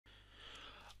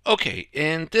Okay,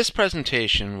 in this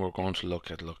presentation, we're going to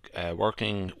look at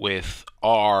working with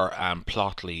R and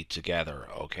Plotly together.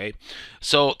 Okay,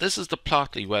 so this is the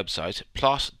Plotly website,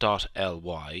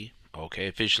 plot.ly. Okay,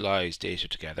 visualize data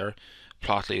together.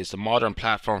 Plotly is the modern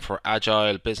platform for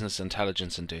agile business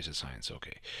intelligence and data science.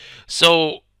 Okay,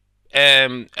 so I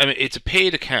mean it's a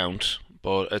paid account,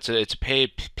 but it's a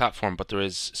paid platform, but there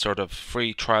is sort of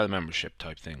free trial membership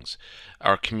type things,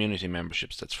 or community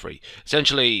memberships that's free.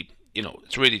 Essentially,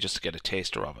 it's really just to get a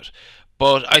taster of it.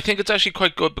 But I think it's actually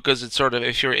quite good because it's sort of,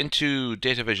 if you're into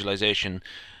data visualization,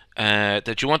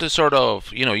 that you want to sort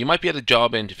of, you might be at a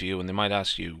job interview and they might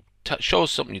ask you, show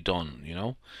us something you've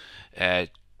done, uh,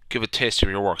 give a taste of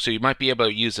your work. So you might be able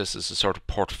to use this as a sort of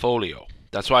portfolio.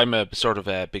 That's why I'm a sort of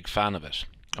a big fan of it.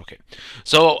 Okay,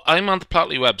 so I'm on the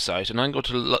Plotly website and I'm going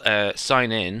to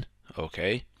sign in.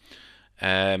 Okay,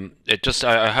 it just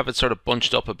I have it sort of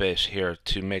bunched up a bit here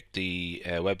to make the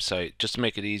website, just to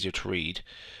make it easier to read.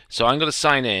 So I'm going to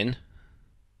sign in.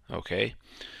 Okay,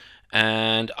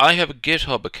 and I have a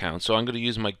GitHub account, so I'm going to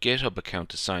use my GitHub account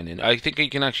to sign in. I think you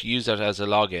can actually use that as a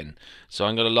login. So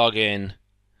I'm going to log in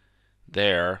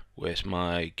there with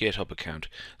my GitHub account.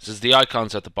 This is the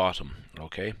icons at the bottom.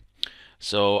 Okay,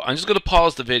 so I'm just going to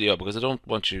pause the video because I don't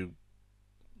want you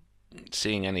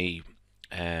seeing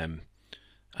anything,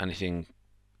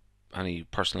 any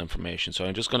personal information. So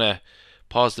I'm just going to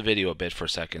pause the video a bit for a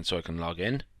second so I can log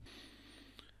in.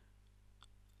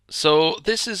 So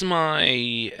this is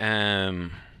my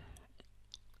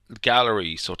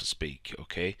gallery, so to speak.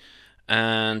 Okay,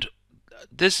 and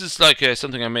this is like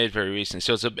something I made very recently.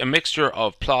 So it's a mixture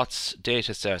of plots,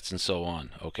 data sets, and so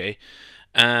on. Okay,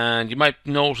 and you might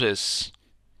notice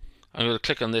I'm going to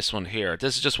click on this one here.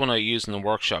 This is just one I used in the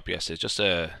workshop yesterday. Just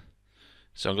so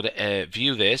I'm going to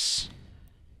view this.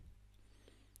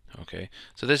 Okay,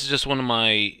 so this is just one of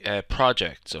my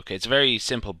projects. Okay, it's a very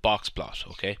simple box plot.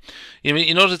 Okay,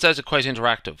 you notice that it's quite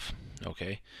interactive.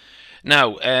 Okay,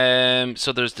 now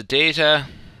so there's the data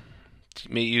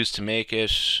used to make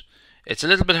it. It's a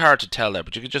little bit hard to tell there,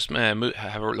 but you could just have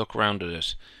a look around at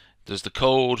it. There's the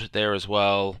code there as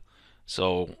well.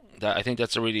 So that, I think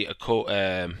that's a really a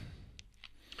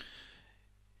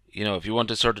if you want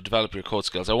to sort of develop your code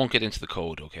skills. I won't get into the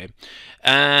code, okay,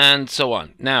 and so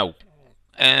on. Now,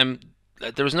 there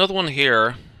was another one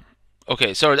here.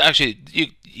 Okay, so actually,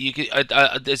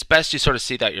 it's best you sort of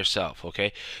see that yourself.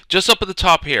 Okay, just up at the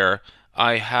top here,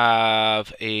 I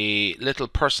have a little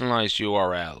personalized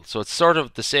URL. So it's sort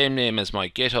of the same name as my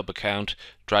GitHub account,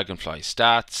 Dragonfly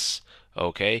Stats.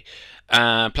 Okay,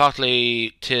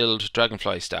 Plotly tilde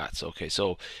Dragonfly Stats. Okay,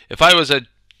 so if I was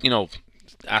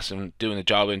asking, doing a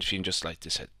job interview and just like they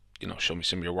said, show me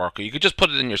some of your work, or you could just put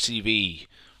it in your CV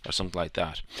or something like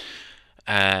that,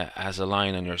 as a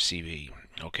line on your CV.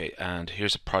 Okay, and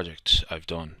here's a project I've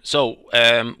done. So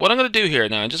what I'm going to do here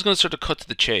now, I'm just going to sort of cut to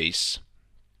the chase,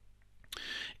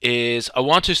 is I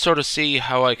want to sort of see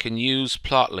how I can use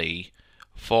Plotly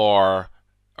for,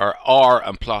 or R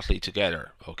and Plotly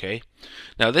together. Okay,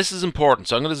 now this is important,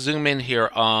 so I'm going to zoom in here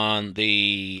on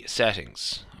the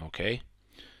settings. Okay,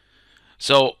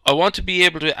 so I want to be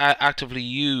able to actively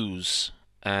use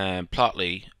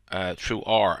Plotly through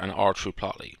R and R through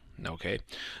Plotly. Okay,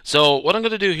 so what I'm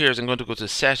going to do here is I'm going to go to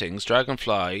Settings,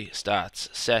 Dragonfly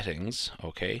Stats Settings.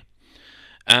 Okay,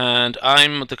 and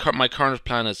my current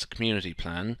plan is the community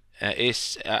plan.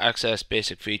 Is access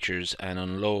basic features and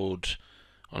unload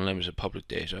unlimited public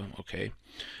data. Okay,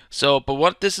 so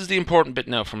but this is the important bit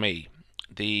now for me,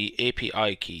 the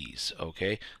API keys.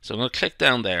 Okay, so I'm going to click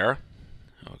down there.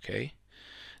 Okay,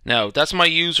 now that's my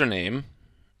username,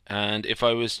 and if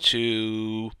I was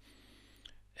to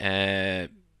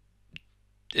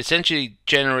essentially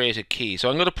generate a key, so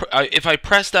I'm going to if I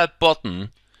press that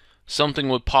button, something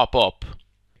would pop up.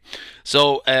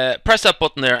 So press that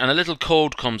button there, and a little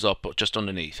code comes up just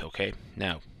underneath. Okay,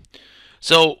 now,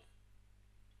 so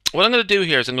what I'm going to do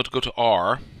here is I'm going to go to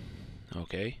R.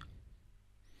 Okay,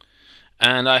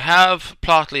 and I have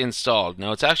Plotly installed.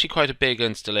 Now it's actually quite a big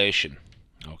installation.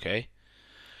 Okay,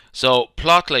 so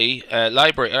Plotly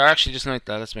library, or actually just like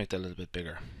that, let's make that a little bit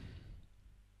bigger.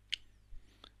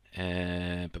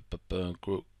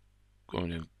 Going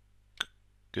to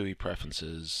GUI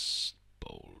preferences,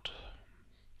 bold.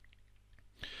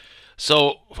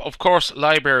 So of course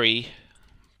library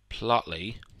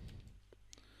Plotly.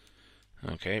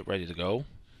 Okay, ready to go.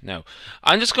 Now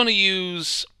I'm just going to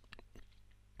use,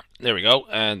 there we go,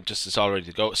 and just it's all ready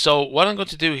to go. So what I'm going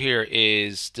to do here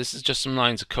is, this is just some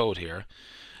lines of code here.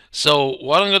 So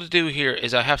what I'm going to do here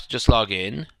is I have to just log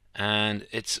in, and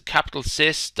it's capital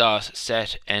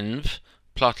sys.set env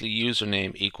Plotly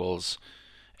username equals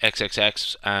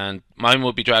XXX, and mine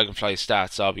will be Dragonfly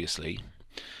Stats, obviously.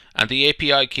 And the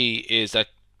API key is that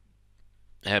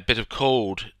bit of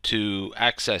code to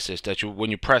access it, that when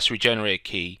you press regenerate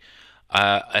key,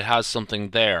 it has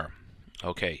something there.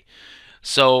 Okay,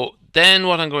 so then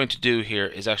what I'm going to do here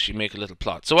is actually make a little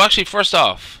plot. So actually, first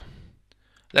off,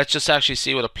 let's just actually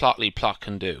see what a Plotly plot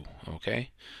can do.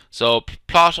 Okay, so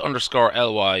plot underscore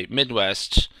ly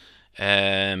Midwest,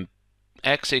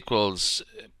 x equals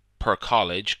per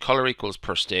college, color equals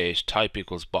per state, type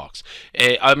equals box.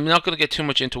 I'm not going to get too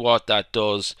much into what that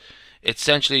does. It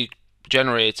essentially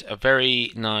generates a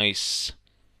very nice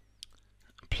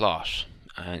plot,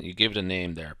 and you give it a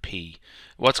name there, P.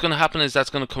 What's going to happen is that's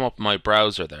going to come up in my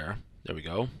browser there. There we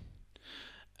go.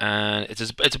 And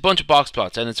it's a bunch of box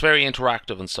plots, and it's very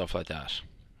interactive and stuff like that.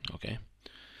 Okay.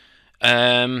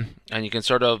 And you can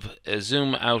sort of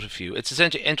zoom out a few. It's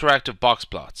essentially interactive box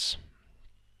plots.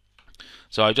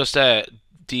 So I just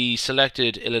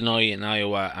deselected Illinois and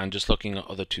Iowa, and just looking at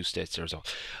other two states there as well.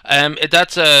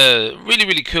 That's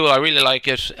really cool. I really like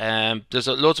it. There's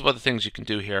loads of other things you can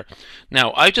do here.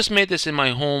 Now I just made this in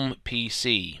my home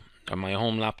PC or my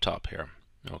home laptop here.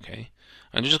 Okay,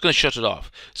 I'm just going to shut it off.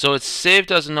 So it's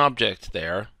saved as an object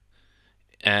there,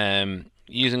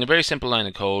 using a very simple line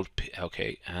of code.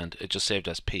 Okay, and it just saved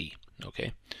as P.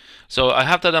 Okay, so I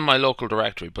have that in my local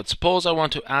directory. But suppose I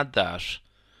want to add that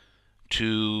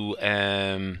to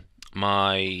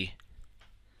my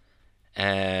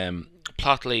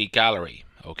Plotly gallery,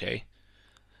 okay,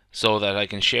 so that I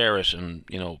can share it, and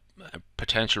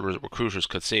potential recruiters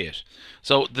could see it.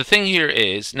 So the thing here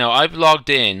is, now I've logged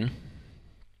in,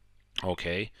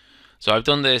 okay, so I've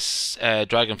done this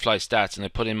Dragonfly Stats, and I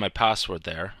put in my password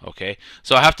there, okay,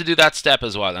 so I have to do that step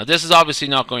as well. Now this is obviously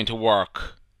not going to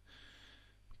work,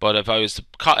 but if I was to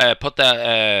put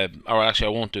that, or actually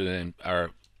I won't do it, well,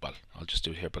 I'll just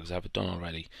do it here because I have it done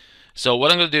already. So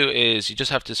what I'm going to do is you just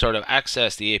have to sort of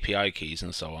access the API keys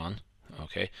and so on.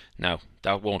 Okay, now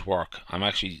that won't work. I'm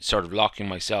actually sort of locking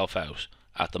myself out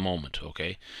at the moment.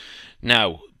 Okay,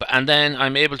 now and then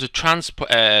I'm able to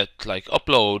like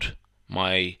upload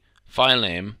my file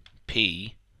name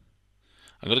P.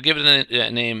 I'm going to give it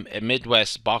a name,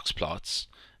 Midwest Box Plots,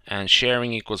 and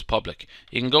sharing equals public.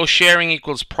 You can go sharing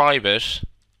equals private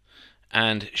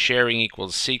and sharing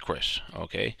equals secret,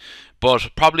 okay, but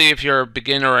probably if you're a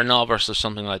beginner or novice or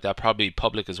something like that, probably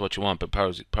public is what you want, but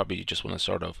probably you just want to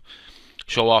sort of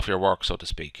show off your work, so to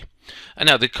speak. And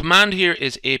now the command here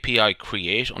is API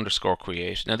create underscore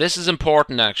create. Now this is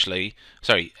important, actually.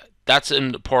 Sorry, that's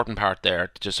an important part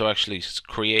there, just so actually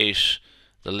create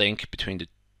the link between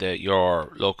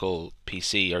your local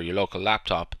PC or your local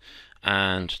laptop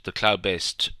and the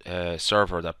cloud-based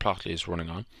server that Plotly is running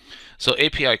on. So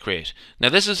API create. Now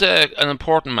this is an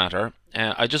important matter.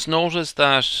 I just noticed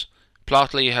that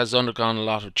Plotly has undergone a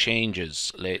lot of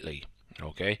changes lately.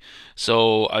 Okay,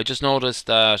 so I just noticed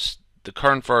that the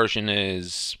current version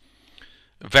is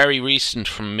very recent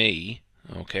from me.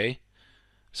 Okay,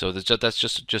 so that's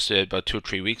just about 2 or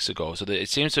 3 weeks ago. So it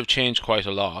seems to have changed quite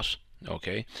a lot.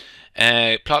 Okay,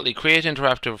 Plotly create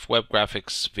interactive web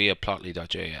graphics via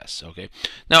plotly.js. Okay,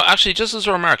 now actually, just as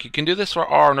a remark, you can do this for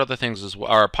R and other things as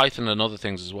well, or Python and other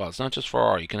things as well. It's not just for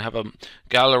R. You can have a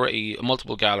gallery,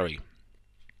 multiple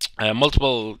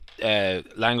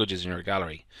languages in your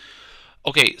gallery.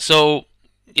 Okay, so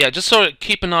yeah, just sort of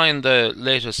keep an eye on the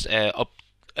latest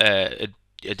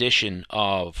edition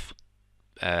of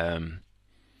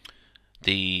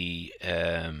the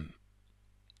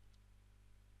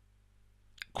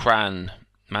CRAN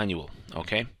manual.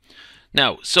 Okay,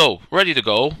 now so ready to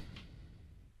go.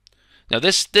 Now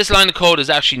this line of code is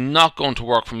actually not going to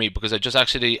work for me because I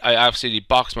absolutely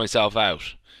boxed myself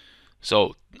out.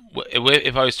 So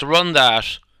if I was to run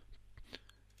that,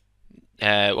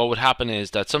 what would happen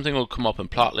is that something will come up in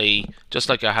Plotly just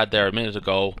like I had there a minute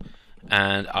ago,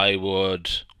 and I would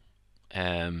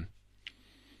yeah,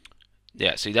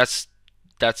 see, that's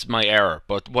my error.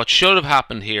 But what should have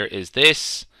happened here is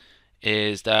this,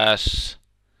 is that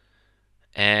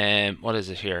what is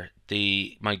it here,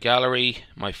 my gallery,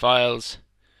 my files.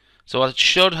 So what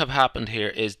should have happened here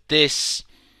is this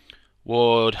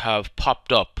would have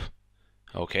popped up,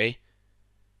 okay,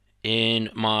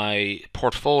 in my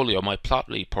portfolio, my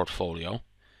Plotly portfolio,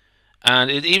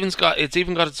 and it's even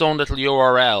got its own little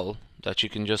URL that you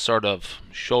can just sort of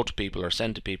show to people or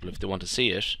send to people if they want to see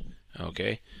it.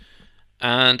 Okay,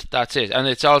 and that's it. And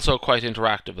it's also quite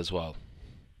interactive as well.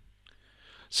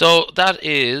 So that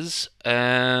is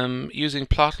using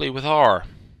Plotly with R.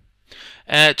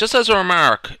 Just as a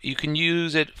remark, you can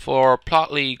use it for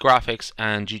Plotly graphics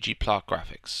and ggplot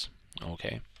graphics.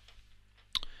 Okay.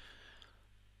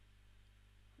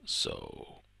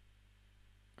 So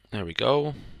there we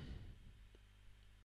go.